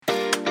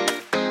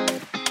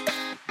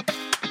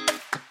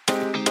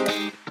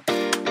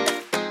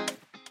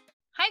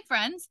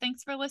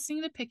Thanks for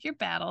listening to Pick Your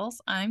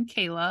Battles. I'm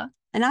Kayla.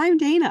 And I'm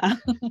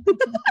Dana.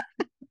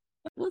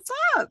 What's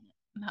up?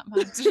 Not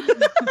much.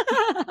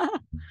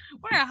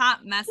 We're a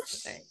hot mess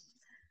today.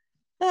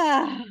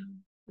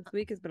 This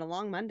week has been a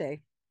long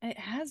Monday. It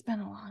has been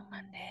a long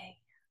Monday.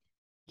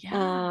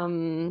 Yeah.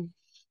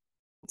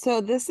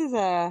 So this is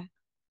a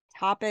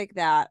topic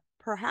that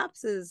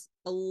perhaps is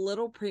a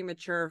little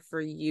premature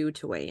for you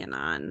to weigh in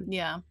on.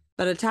 Yeah.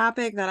 But a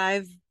topic that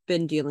I've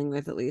been dealing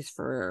with at least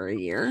for a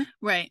year.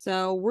 Right.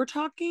 So we're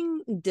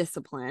talking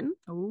discipline.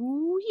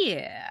 Oh,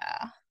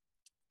 yeah.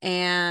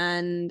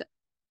 And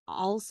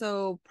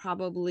also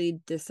probably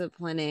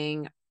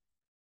disciplining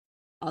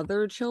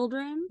other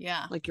children.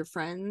 Yeah. Like your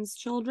friends'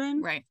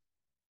 children. Right.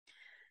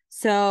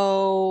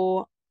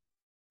 So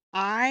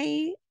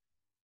I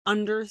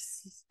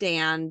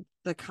understand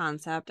the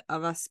concept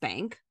of a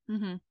spank.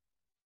 Mm-hmm.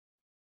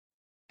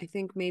 I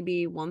think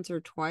maybe once or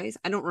twice.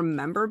 I don't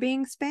remember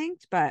being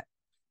spanked, but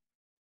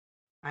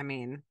I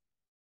mean,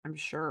 I'm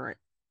sure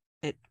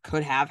it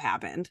could have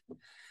happened.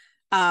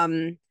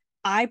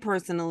 I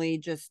personally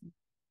just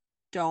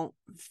don't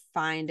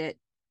find it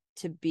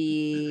to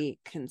be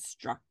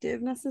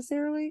constructive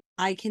necessarily.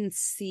 I can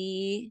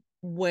see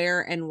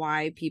where and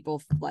why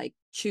people like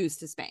choose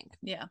to spank.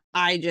 Yeah.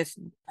 I just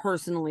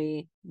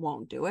personally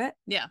won't do it.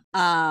 Yeah.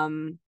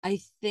 I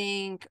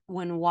think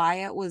when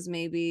Wyatt was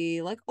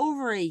maybe like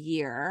over a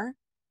year,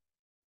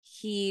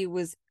 he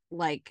was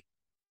like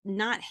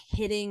not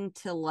hitting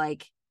to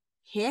like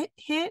hit,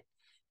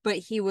 but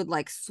he would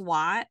like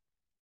swat,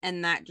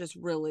 and that just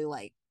really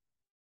like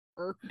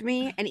irked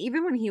me. And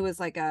even when he was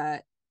like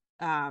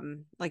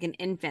like an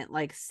infant,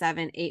 like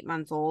 7-8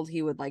 months old,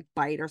 he would like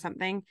bite or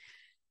something,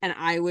 and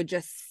I would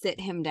just sit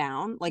him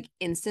down like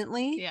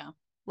instantly. Yeah.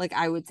 Like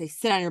I would say,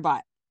 sit on your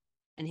butt,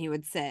 and he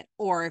would sit.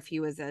 Or if he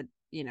was an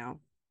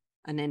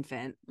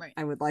infant, right,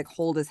 I would like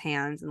hold his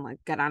hands and like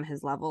get on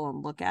his level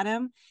and look at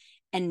him.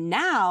 And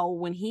now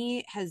when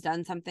he has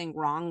done something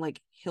wrong, like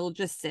he'll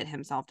just sit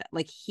himself down.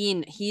 Like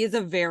he is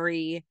a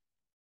very,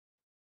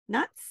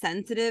 not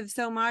sensitive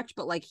so much,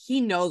 but like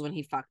he knows when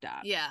he fucked up.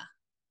 Yeah.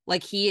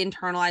 Like he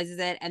internalizes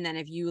it, and then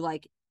if you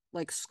like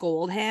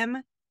scold him,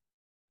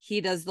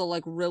 he does the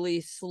like really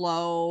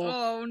slow,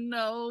 oh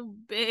no,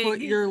 big, put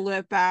your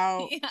lip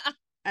out, yeah,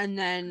 and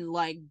then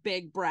like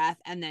big breath,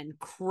 and then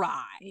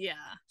cry. Yeah.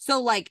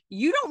 So like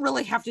you don't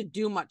really have to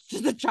do much to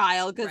the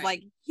child because right,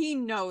 like he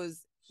knows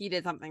he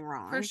did something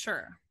wrong. for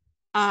sure.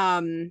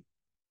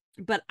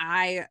 But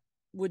I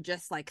would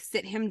just like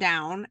sit him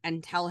down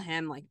and tell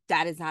him like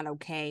that is not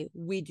okay.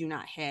 We do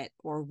not hit,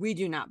 or we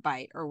do not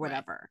bite, or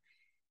whatever.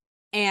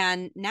 Right.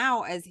 And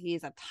now as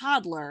he's a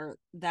toddler,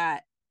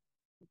 that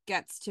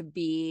gets to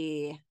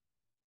be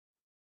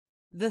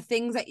the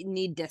things that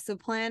need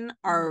discipline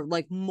are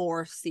like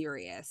more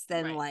serious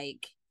than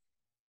like,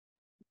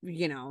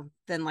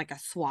 than like a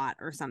SWAT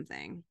or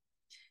something.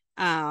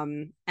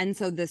 And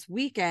so this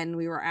weekend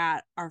we were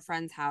at our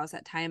friend's house,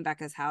 at Ty and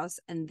Becca's house,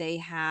 and they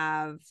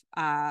have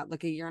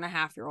like a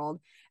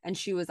 1.5-year-old, and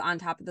she was on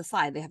top of the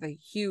slide. They have a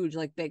huge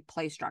like big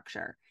play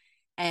structure,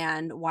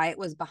 and Wyatt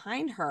was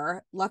behind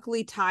her.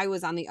 Luckily Ty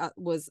was on the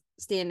was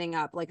standing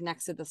up like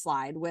next to the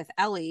slide with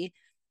Ellie,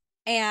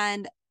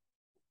 and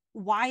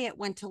Wyatt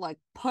went to like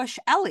push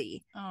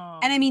Ellie. Oh.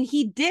 And I mean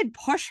he did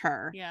push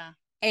her. Yeah.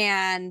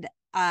 And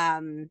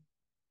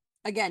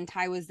again,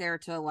 Ty was there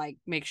to like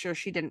make sure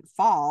she didn't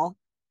fall.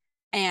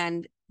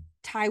 And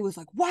Ty was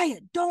like,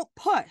 Wyatt, don't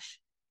push.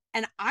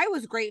 And I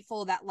was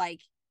grateful that like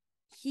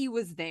he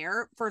was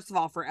there, first of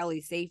all, for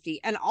Ellie's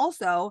safety. And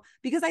also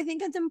because I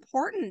think it's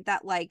important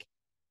that like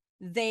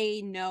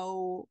they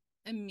know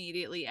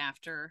immediately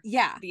after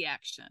the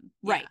action.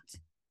 Right.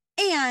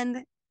 Yeah.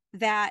 And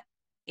that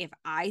if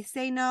I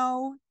say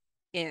no,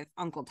 if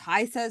Uncle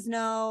Ty says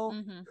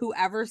no,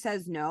 whoever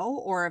says no,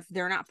 or if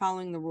they're not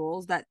following the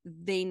rules, that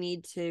they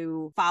need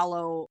to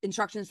follow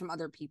instructions from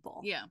other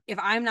people. Yeah. If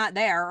I'm not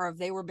there, or if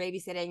they were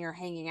babysitting or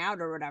hanging out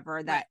or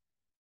whatever, that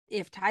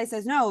if Ty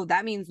says no,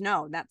 that means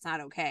no, that's not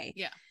okay.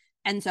 Yeah.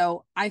 And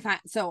so I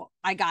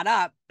got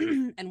up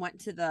and went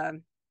to the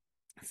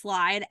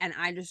slide, and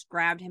I just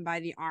grabbed him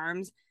by the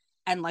arms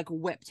and like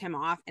whipped him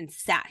off and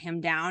sat him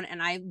down,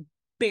 and I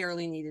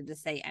barely needed to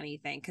say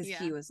anything because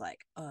he was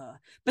like,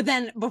 but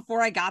then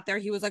before I got there,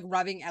 he was like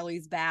rubbing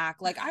Ellie's back.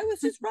 Like I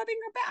was just rubbing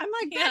her back. I'm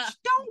like, bitch,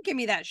 don't give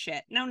me that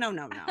shit. No.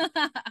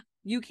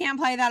 You can't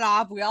play that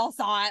off. We all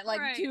saw it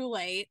like too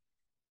late.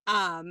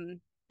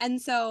 And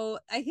so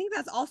I think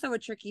that's also a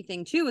tricky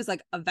thing too, is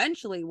like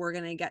eventually we're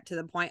going to get to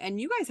the point, and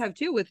you guys have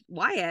too with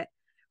Wyatt,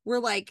 where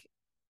like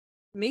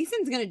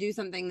Mason's going to do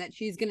something that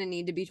she's going to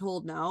need to be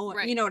told no.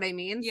 Right. You know what I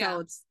mean? Yeah.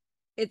 So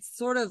it's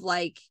sort of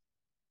like,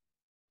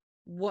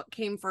 what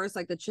came first,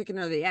 like the chicken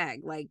or the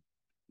egg? Like,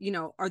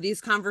 are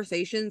these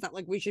conversations that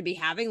like we should be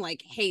having,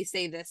 like, hey,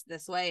 say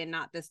this way and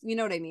not this, you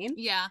know what I mean?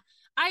 Yeah.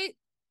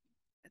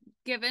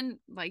 Given,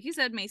 like you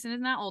said, Mason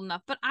is not old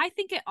enough, but I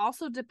think it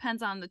also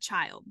depends on the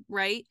child,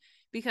 right?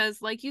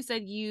 Because like you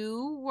said,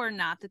 you were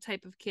not the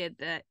type of kid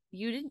that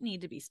you didn't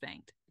need to be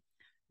spanked.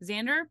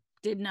 Xander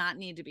did not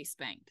need to be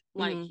spanked.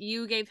 Like,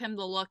 you gave him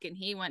the look and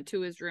he went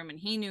to his room and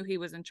he knew he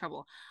was in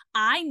trouble.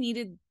 I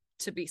needed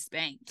to be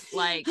spanked.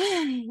 Like,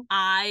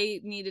 I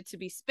needed to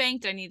be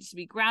spanked. I needed to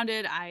be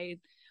grounded.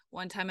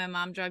 One time my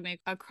mom dragged me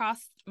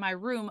across my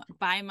room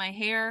by my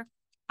hair.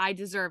 I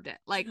deserved it.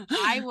 Like,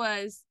 I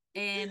was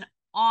an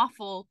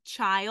awful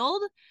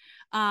child.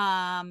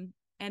 And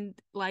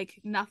like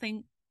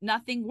nothing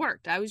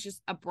worked. I was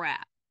just a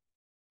brat.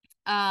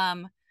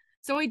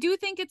 So I do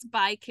think it's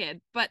by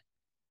kid, but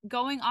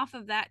going off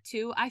of that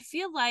too, I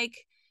feel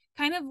like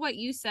kind of what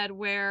you said,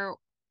 where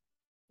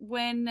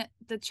when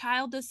the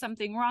child does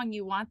something wrong,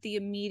 you want the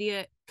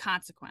immediate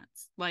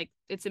consequence. Like,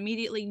 it's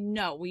immediately,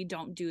 no, we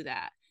don't do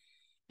that.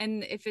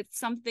 And if it's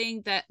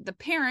something that the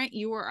parent,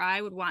 you or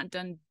I, would want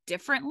done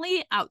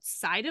differently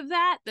outside of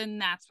that, then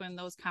that's when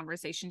those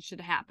conversations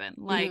should happen.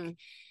 Like,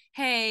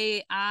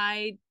 hey,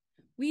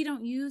 we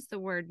don't use the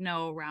word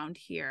no around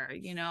here,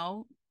 you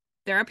know?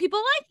 There are people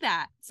like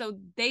that. So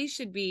they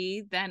should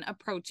be then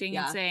approaching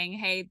and saying,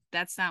 hey,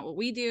 that's not what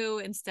we do.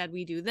 Instead,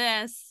 we do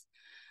this.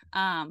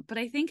 But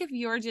I think if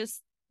you're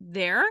just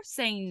there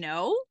saying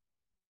no,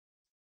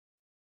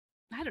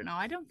 I don't know.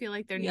 I don't feel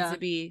like there needs to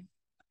be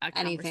a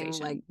anything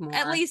like more.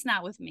 At least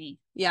not with me.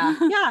 Yeah.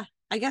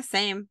 I guess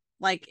same.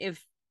 Like,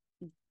 if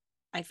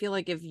I feel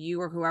like if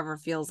you or whoever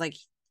feels like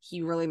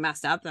he really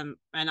messed up and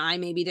I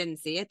maybe didn't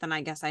see it, then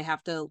I guess I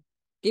have to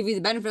give you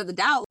the benefit of the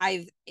doubt.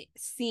 I've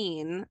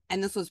seen,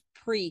 and this was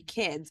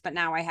pre-kids, but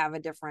now I have a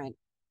different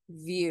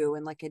view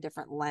and like a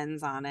different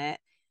lens on it,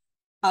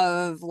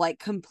 of like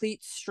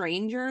complete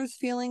strangers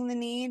feeling the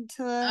need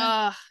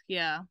to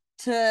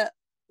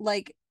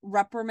like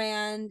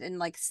reprimand and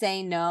like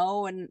say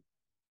no. And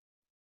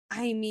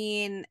I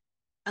mean,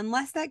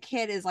 unless that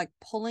kid is like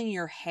pulling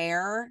your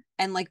hair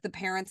and like the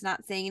parents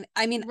not saying,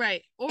 I mean,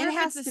 right, or it if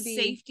has it's to a be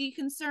safety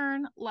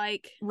concern,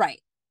 like,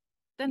 right,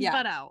 then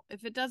butt out.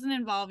 If it doesn't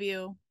involve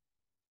you,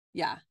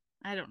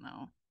 I don't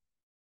know.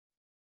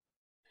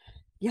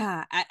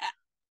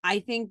 I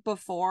think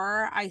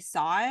before I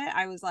saw it,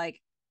 I was like,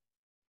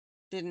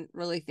 didn't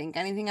really think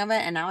anything of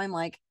it, and now I'm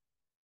like,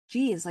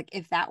 geez, like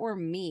if that were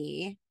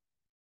me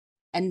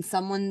and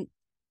someone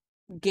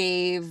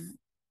gave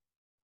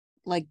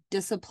like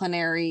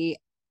disciplinary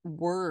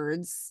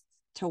words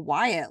to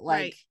Wyatt,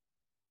 like,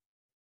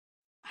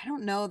 I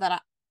don't know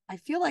that I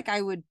feel like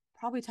I would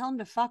probably tell him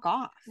to fuck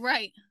off.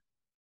 Right.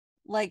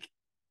 Like,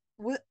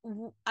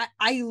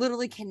 I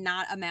literally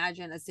cannot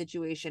imagine a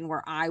situation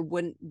where I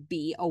wouldn't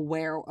be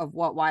aware of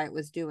what Wyatt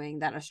was doing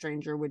that a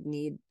stranger would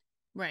need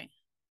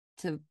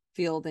to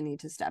feel the need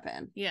to step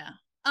in. Yeah.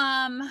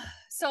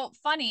 So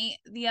funny,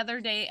 the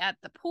other day at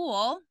the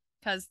pool,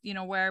 because you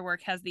know where I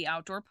work has the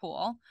outdoor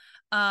pool,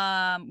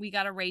 we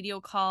got a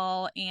radio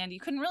call and you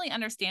couldn't really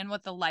understand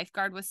what the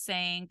lifeguard was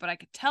saying, but I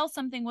could tell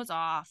something was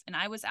off, and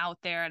I was out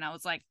there and I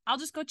was like, I'll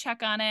just go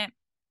check on it.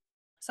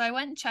 So I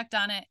went and checked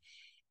on it,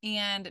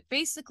 and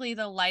basically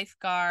the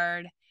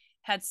lifeguard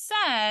had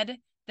said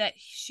that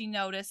she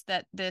noticed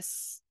that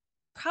this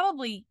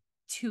probably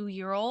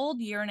 2-year-old,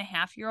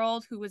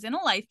 1.5-year-old who was in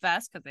a life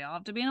vest, because they all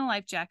have to be in a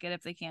life jacket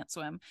if they can't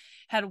swim,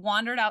 had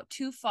wandered out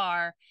too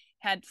far,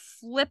 had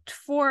flipped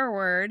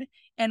forward,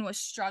 and was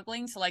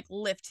struggling to like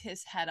lift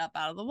his head up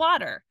out of the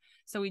water.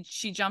 So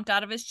she jumped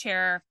out of his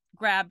chair,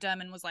 grabbed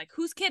him, and was like,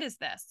 whose kid is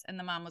this? And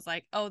the mom was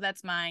like, oh,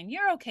 that's mine.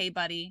 You're okay,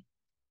 buddy.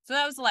 So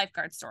that was the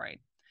lifeguard story.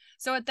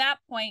 So at that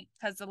point,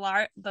 because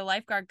the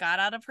lifeguard got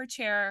out of her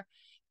chair,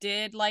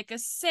 did like a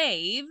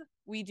save,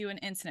 we do an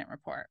incident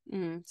report.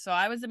 So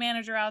I was the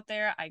manager out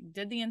there. I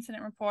did the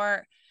incident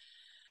report.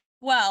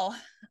 Well,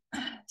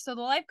 so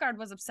the lifeguard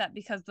was upset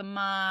because the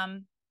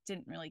mom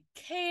didn't really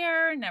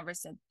care, never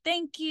said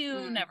thank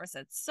you, never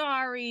said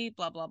sorry,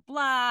 blah, blah,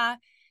 blah.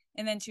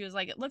 And then she was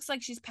like, it looks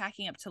like she's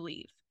packing up to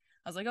leave.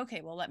 I was like,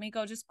 okay, well, let me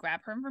go just grab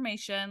her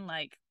information.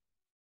 Like,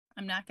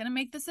 I'm not going to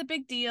make this a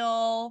big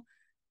deal.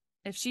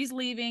 If she's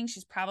leaving,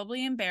 she's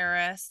probably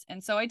embarrassed.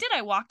 And so I did.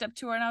 I walked up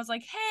to her and I was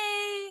like,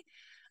 hey,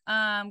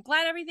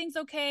 glad everything's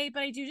okay,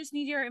 but I do just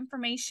need your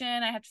information.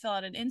 I have to fill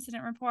out an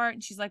incident report.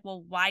 And she's like,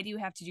 well, why do you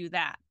have to do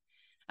that?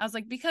 I was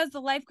like, because the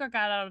lifeguard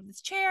got out of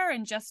this chair,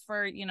 and just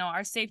for, you know,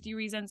 our safety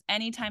reasons,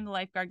 anytime the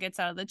lifeguard gets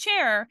out of the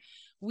chair,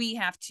 we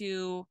have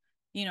to,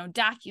 you know,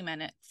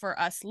 document it for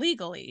us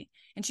legally.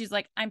 And she's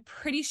like, I'm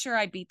pretty sure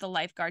I beat the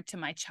lifeguard to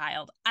my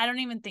child. I don't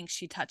even think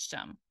she touched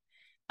him.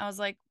 I was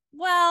like,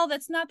 well,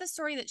 that's not the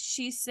story that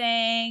she's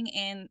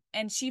saying.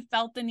 And she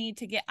felt the need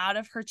to get out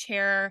of her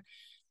chair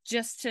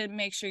just to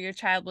make sure your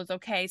child was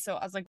okay. So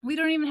I was like, we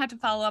don't even have to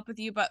follow up with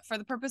you, but for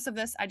the purpose of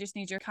this, I just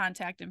need your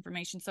contact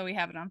information so we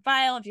have it on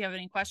file. If you have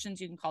any questions,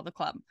 you can call the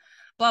club,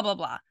 blah, blah,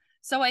 blah.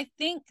 So I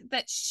think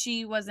that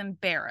she was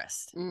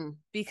embarrassed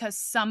because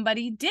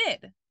somebody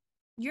did.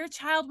 Your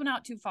child went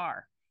out too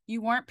far.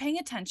 You weren't paying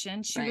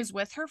attention. She was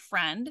with her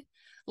friend.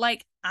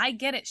 Like, I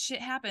get it.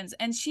 Shit happens.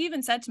 And she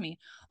even said to me,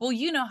 well,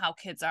 you know how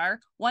kids are.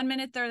 1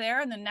 minute they're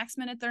there and the next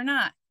minute they're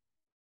not.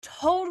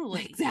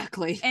 Totally.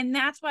 Exactly. And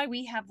that's why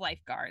we have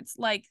lifeguards.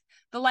 Like,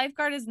 the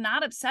lifeguard is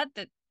not upset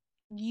that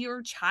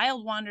your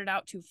child wandered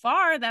out too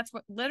far. That's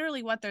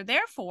literally what they're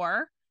there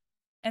for.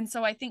 And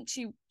so I think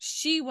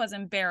she was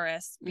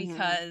embarrassed Mhm.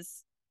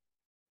 because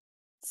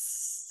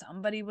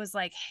somebody was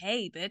like,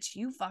 hey, bitch,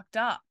 you fucked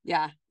up,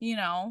 Yeah. you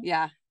know?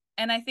 Yeah.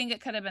 And I think it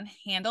could have been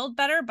handled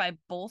better by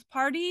both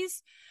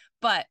parties.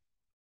 But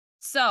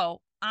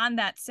so on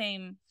that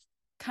same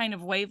kind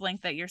of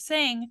wavelength that you're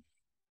saying,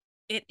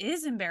 it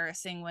is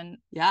embarrassing when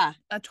Yeah.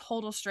 a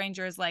total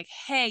stranger is like,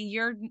 hey,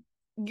 you're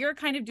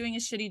kind of doing a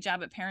shitty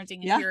job at parenting,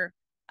 and Yeah. here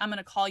I'm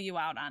gonna call you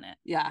out on it.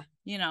 Yeah.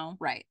 You know?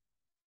 Right.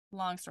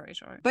 Long story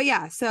short. But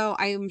yeah, so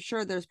I'm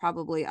sure there's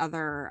probably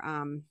other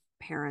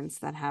parents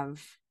that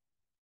have,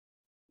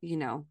 you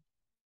know,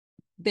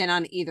 been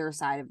on either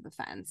side of the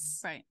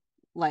fence. Right.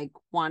 Like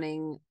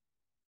wanting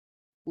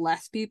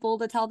less people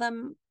to tell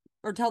them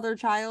or tell their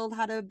child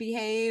how to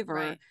behave, or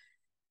Right.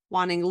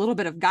 wanting a little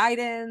bit of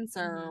guidance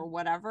or Mhm.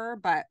 whatever.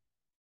 But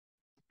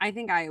I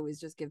think I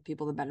always just give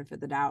people the benefit of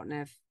the doubt. And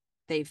if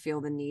they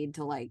feel the need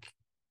to like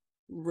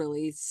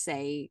really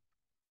say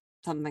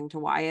something to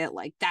Wyatt,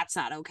 like, that's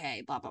not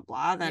okay, blah, blah,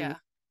 blah, then Yeah.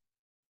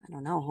 I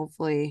don't know.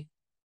 Hopefully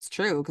it's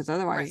true, because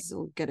otherwise Right.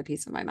 you'll get a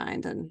piece of my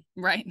mind and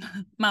Right.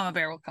 Mama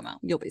Bear will come out.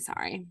 you'll be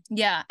sorry.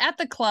 Yeah. At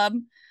the club,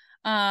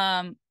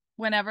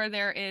 whenever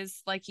there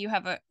is like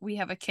we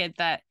have a kid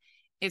that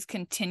is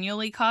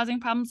continually causing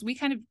problems,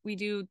 we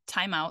do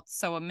timeouts.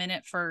 So a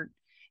minute for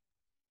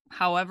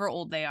however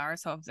old they are.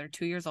 So if they're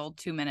 2 years old,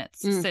 2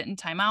 minutes to sit in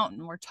timeout,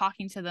 and we're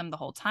talking to them the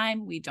whole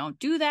time. We don't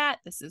do that.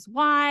 This is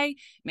why.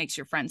 Makes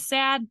your friend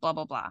sad, blah,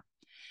 blah, blah.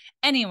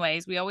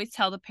 Anyways, we always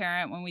tell the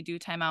parent when we do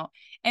timeout.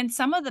 And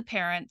some of the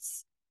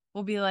parents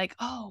will be like,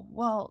 oh,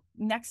 well,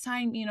 next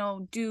time,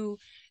 do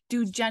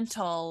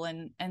gentle,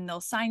 and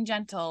they'll sign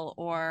gentle,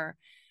 or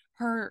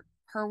her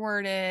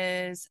word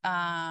is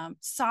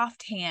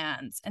soft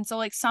hands. And so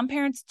like some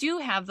parents do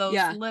have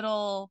those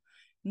little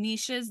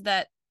niches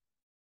that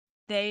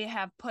they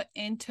have put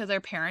into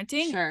their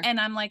parenting. Sure. And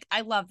I'm like, I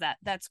love that.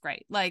 That's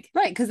great. Like,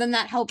 right, because then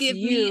that helps give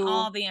you me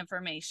all the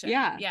information.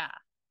 Yeah.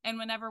 And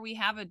whenever we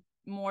have a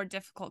more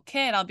difficult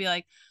kid, I'll be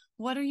like,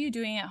 what are you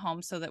doing at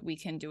home so that we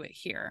can do it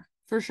here?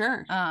 For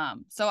sure.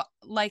 So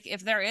like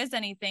if there is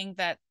anything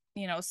that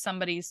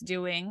somebody's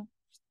doing,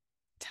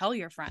 tell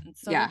your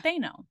friends so that they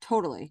know.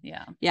 Totally.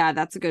 Yeah.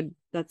 That's a good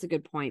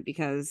point,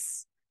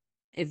 because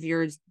if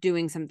you're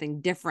doing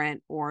something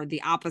different or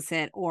the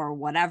opposite or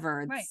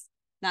whatever, it's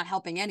not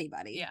helping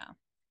anybody.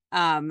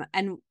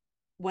 And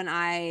when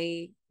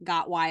I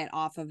got Wyatt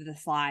off of the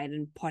slide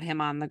and put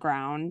him on the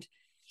ground,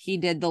 he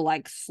did the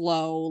like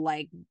slow,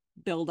 like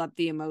build up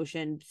the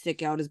emotion,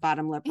 stick out his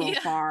bottom lip real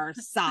far,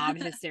 sob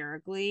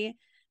hysterically.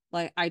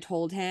 Like, I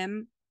told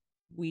him,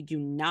 we do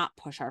not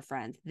push our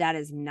friends. That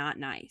is not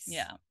nice.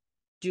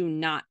 Do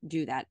not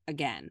do that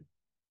again.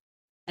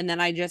 And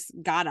then I just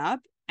got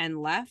up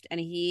and left, and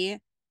he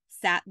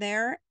sat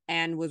there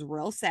and was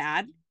real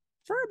sad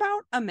for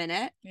about a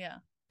minute.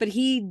 But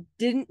he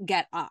didn't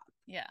get up.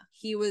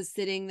 He was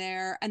sitting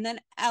there, and then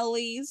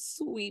Ellie,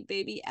 sweet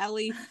baby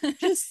Ellie,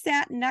 just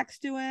sat next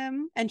to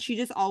him, and she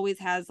just always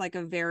has like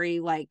a very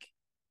like,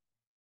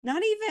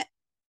 not even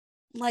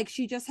like,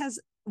 she just has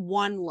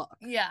one look.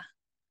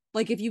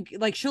 Like, if you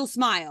like, she'll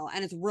smile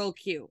and it's real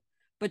cute,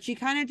 but she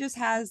kind of just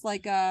has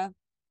like a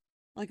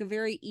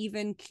very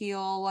even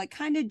keel, like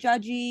kind of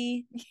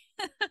judgy,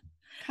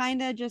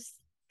 kind of just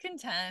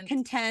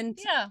content,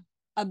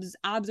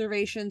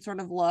 observation sort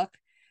of look.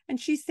 And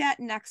she sat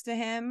next to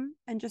him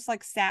and just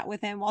like sat with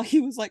him while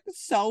he was like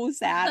so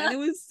sad. And it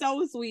was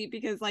so sweet,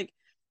 because like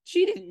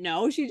she didn't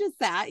know, she just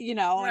sat,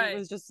 and it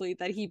was just sweet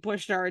that he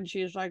pushed her, and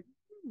she was like,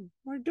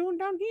 what are you doing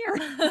down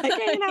here? Like,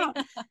 hanging out.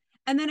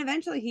 And then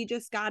eventually he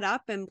just got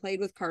up and played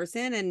with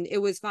Carson, and it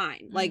was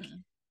fine. Like,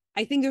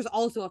 I think there's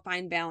also a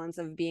fine balance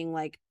of being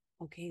like,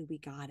 okay, we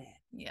got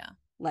it.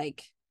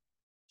 Like,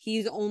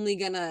 he's only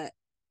gonna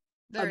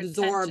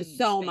absorb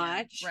so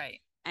much.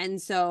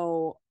 And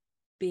so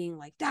being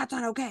like, that's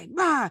not okay,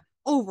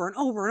 over and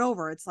over and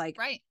over. It's like,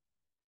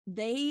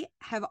 they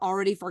have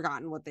already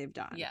forgotten what they've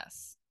done.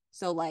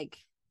 So like,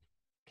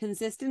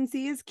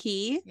 consistency is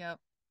key.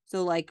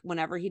 So like,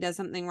 whenever he does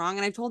something wrong,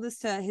 and I've told this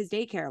to his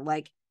daycare,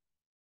 like,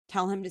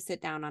 tell him to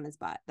sit down on his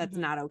butt. That's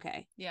not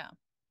okay.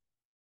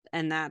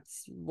 And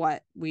that's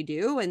what we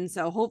do. And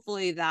so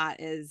hopefully that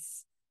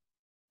is,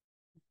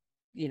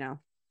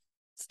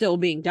 still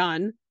being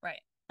done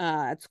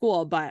at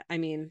school. But I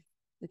mean,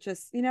 it's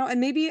just,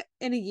 and maybe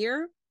in a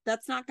year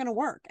that's not going to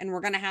work, and we're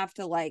going to have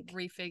to like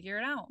refigure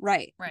it out.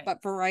 Right.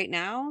 But for right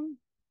now,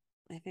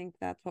 I think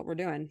that's what we're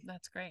doing.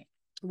 That's great.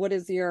 What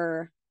is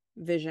your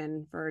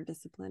vision for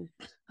discipline?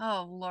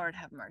 Oh, Lord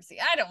have mercy.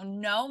 I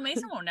don't know.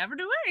 Mason will never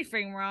do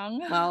anything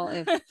wrong. Well,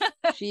 if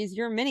she's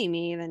your mini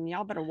me, then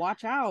y'all better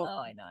watch out. Oh,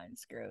 I know I'm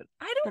screwed.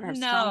 I don't know.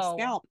 Strong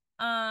scalp.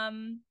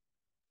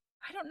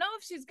 I don't know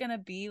if she's gonna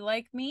be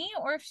like me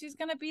or if she's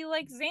gonna be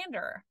like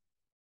Xander.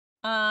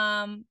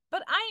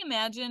 But I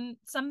imagine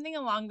something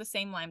along the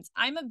same lines.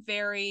 I'm a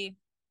very,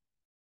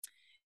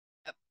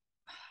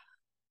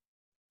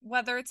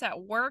 whether it's at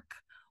work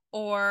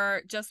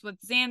or just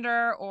with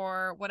Xander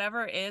or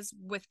whatever it is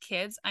with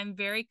kids, I'm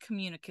very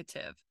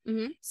communicative.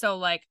 Mm-hmm. So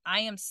like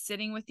I am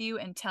sitting with you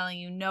and telling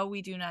you, no,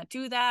 we do not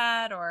do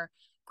that, or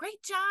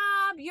great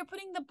job, you're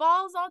putting the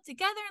balls all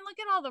together and look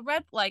at all the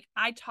red. Like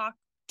I talk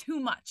too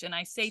much and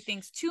I say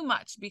things too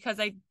much because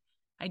I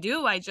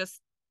just,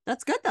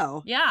 that's good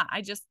though. yeah,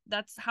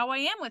 that's how I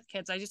am with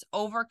kids. I just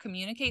over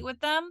communicate with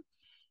them.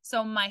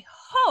 So my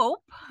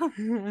hope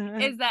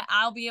is that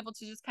I'll be able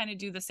to just kind of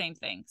do the same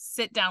thing.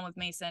 Sit down with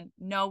Mason.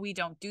 No, we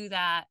don't do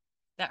that.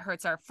 That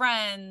hurts our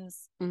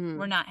friends. Mm-hmm.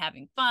 We're not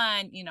having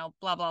fun, you know,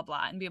 blah, blah,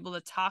 blah. And be able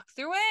to talk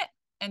through it.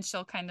 And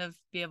she'll kind of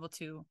be able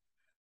to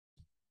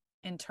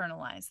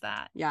internalize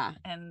that. Yeah.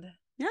 And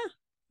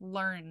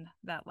learn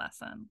that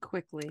lesson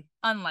quickly.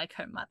 Unlike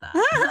her mother.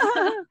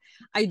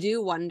 I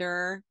do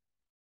wonder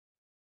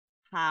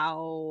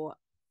how,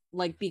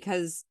 like,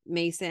 because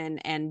Mason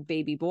and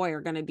baby boy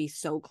are going to be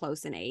so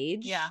close in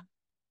age. Yeah.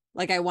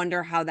 Like, I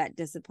wonder how that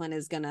discipline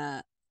is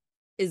gonna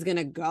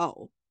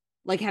go,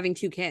 like having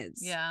two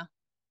kids. Yeah.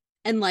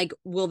 And like,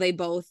 will they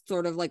both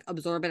sort of like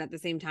absorb it at the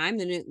same time?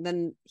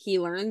 Then he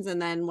learns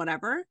and then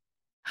whatever.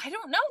 I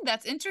don't know.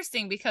 That's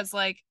interesting because,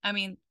 like, I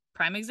mean,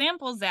 prime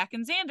example, Zach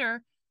and Xander.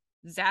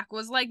 Zach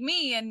was like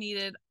me and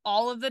needed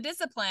all of the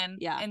discipline.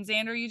 Yeah. And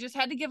Xander, you just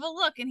had to give a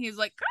look and he was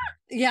like,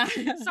 yeah,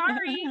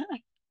 sorry.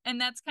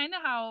 And that's kind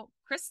of how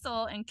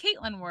Crystal and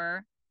Caitlin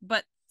were,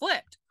 but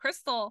flipped.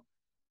 Crystal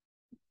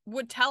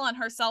would tell on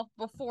herself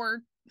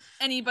before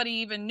anybody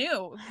even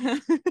knew.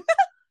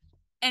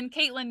 And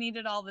Caitlin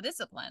needed all the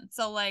discipline.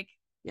 So like,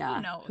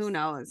 yeah, who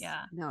knows?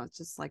 Yeah. No, it's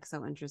just like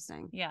so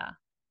interesting. Yeah.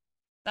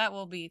 That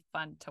will be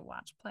fun to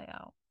watch play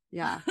out.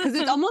 Yeah. Because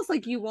it's almost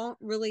like you won't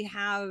really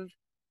have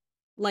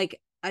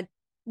like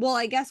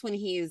I guess when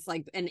he's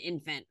like an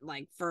infant,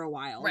 like for a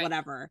while, right,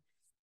 whatever.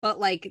 But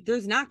like,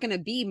 there's not going to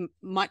be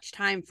much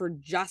time for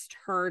just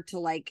her to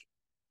like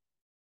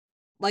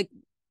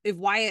if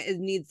Wyatt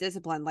needs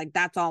discipline, like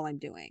that's all I'm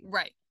doing.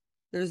 Right.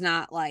 There's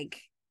not like,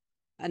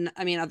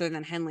 I mean, other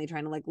than Henley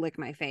trying to like lick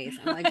my face.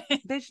 I'm like,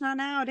 bitch, not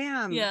now,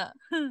 damn. Yeah.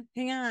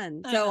 Hang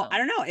on. So I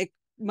don't know. It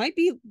might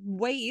be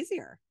way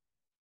easier.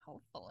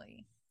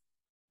 Hopefully.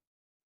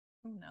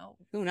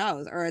 Who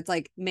knows? Or it's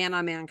like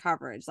man-on-man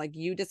coverage. Like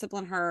you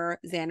discipline her,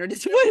 Xander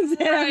disciplines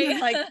him. Right.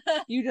 And like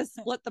you just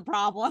split the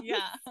problem.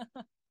 Yeah.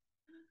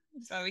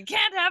 So we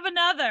can't have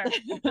another.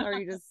 Or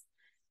you just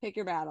pick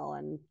your battle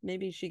and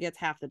maybe she gets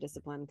half the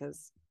discipline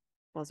because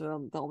those are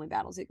the only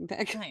battles you can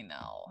pick. I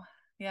know.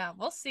 Yeah,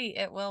 we'll see.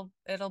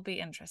 It'll be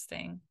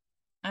interesting.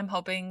 I'm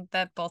hoping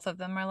that both of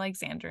them are like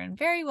Xander and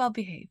very well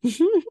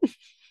behaved.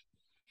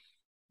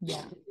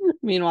 Yeah.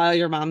 Meanwhile,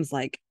 your mom's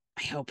like,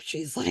 I hope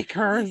she's like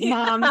her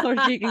mom so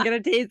she can get a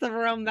taste of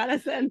her own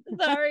medicine.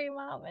 Sorry,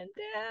 Mom and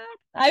Dad.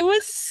 I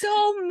was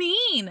so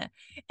mean.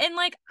 And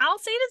like, I'll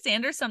say to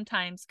Xander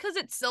sometimes, because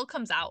it still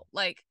comes out.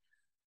 Like,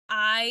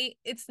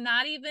 it's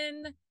not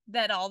even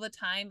that all the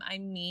time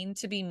I'm mean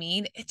to be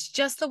mean. It's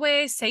just the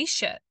way I say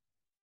shit.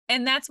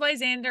 And that's why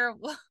Xander,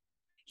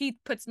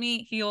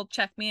 he'll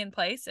check me in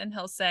place and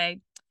he'll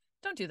say,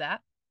 don't do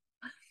that.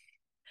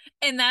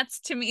 And that's,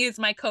 to me, is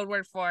my code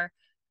word for,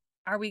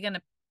 are we going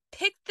to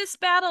pick this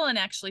battle and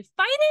actually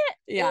fight it?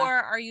 Yeah. Or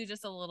are you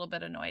just a little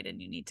bit annoyed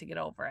and you need to get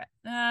over it?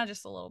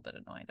 Just a little bit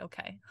annoyed.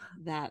 Okay.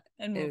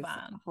 And move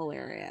on.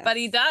 Hilarious. But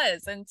he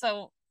does. And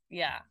so,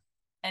 yeah.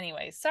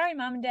 Anyways, sorry,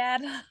 Mom and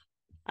Dad.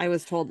 I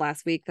was told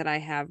last week that I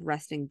have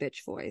resting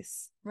bitch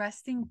voice.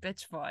 Resting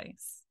bitch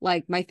voice.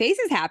 Like my face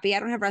is happy. I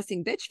don't have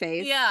resting bitch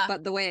face. Yeah.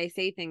 But the way I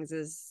say things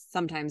is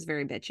sometimes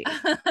very bitchy.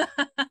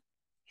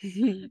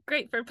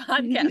 Great for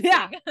podcasting.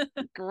 Yeah.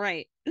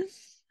 Great.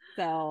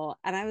 So,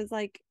 and I was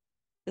like,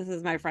 this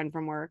is my friend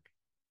from work.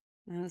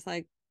 And I was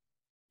like,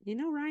 you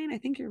know, Ryan, I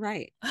think you're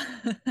right.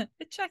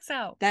 It checks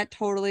out. That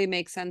totally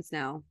makes sense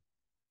now.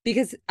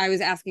 Because I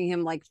was asking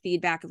him like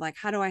feedback of like,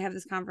 how do I have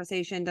this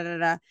conversation? Da da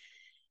da.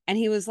 And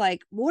he was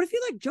like, well, what if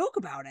you like joke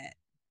about it?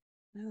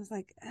 And I was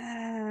like,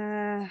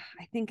 I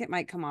think it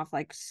might come off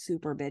like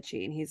super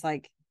bitchy. And he's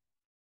like,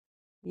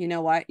 you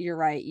know what? You're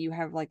right. You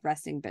have like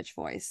resting bitch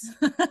voice.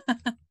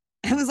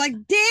 I was like,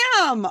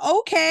 damn,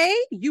 okay,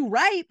 you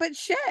right, but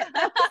shit,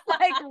 that was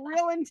like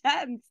real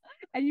intense.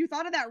 And you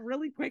thought of that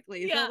really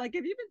quickly. Yeah. So like,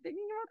 have you been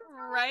thinking about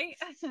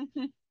that?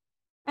 Right.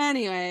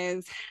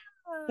 Anyways,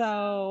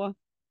 so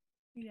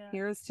yeah,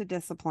 here's to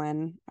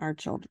disciplining our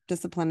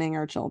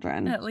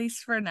children. At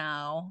least for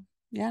now.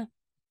 Yeah.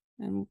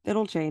 And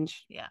it'll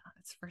change. Yeah,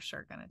 it's for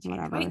sure gonna change.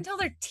 Whatever. Wait until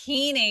they're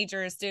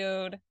teenagers,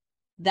 dude.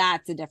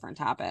 That's a different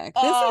topic.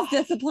 This is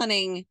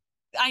disciplining.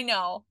 I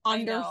know.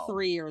 Under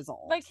 3 years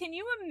old. Like, can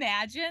you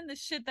imagine the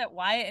shit that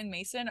Wyatt and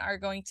Mason are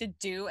going to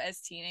do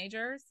as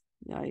teenagers?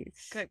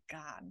 Yikes. Good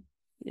God.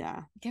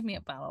 Yeah. Give me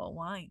a bottle of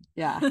wine.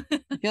 Yeah.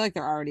 I feel like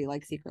they're already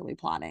like secretly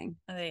plotting.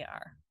 They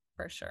are,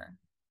 for sure.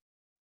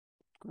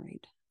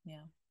 Great.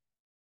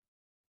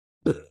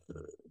 Yeah.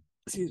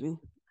 Excuse me.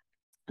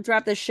 Let's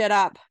wrap this shit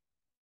up.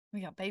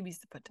 We got babies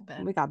to put to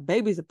bed. We got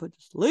babies to put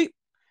to sleep.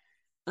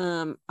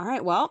 All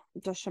right. Well,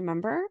 just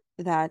remember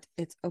that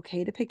it's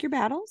okay to pick your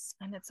battles.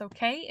 And it's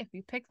okay if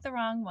you pick the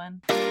wrong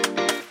one.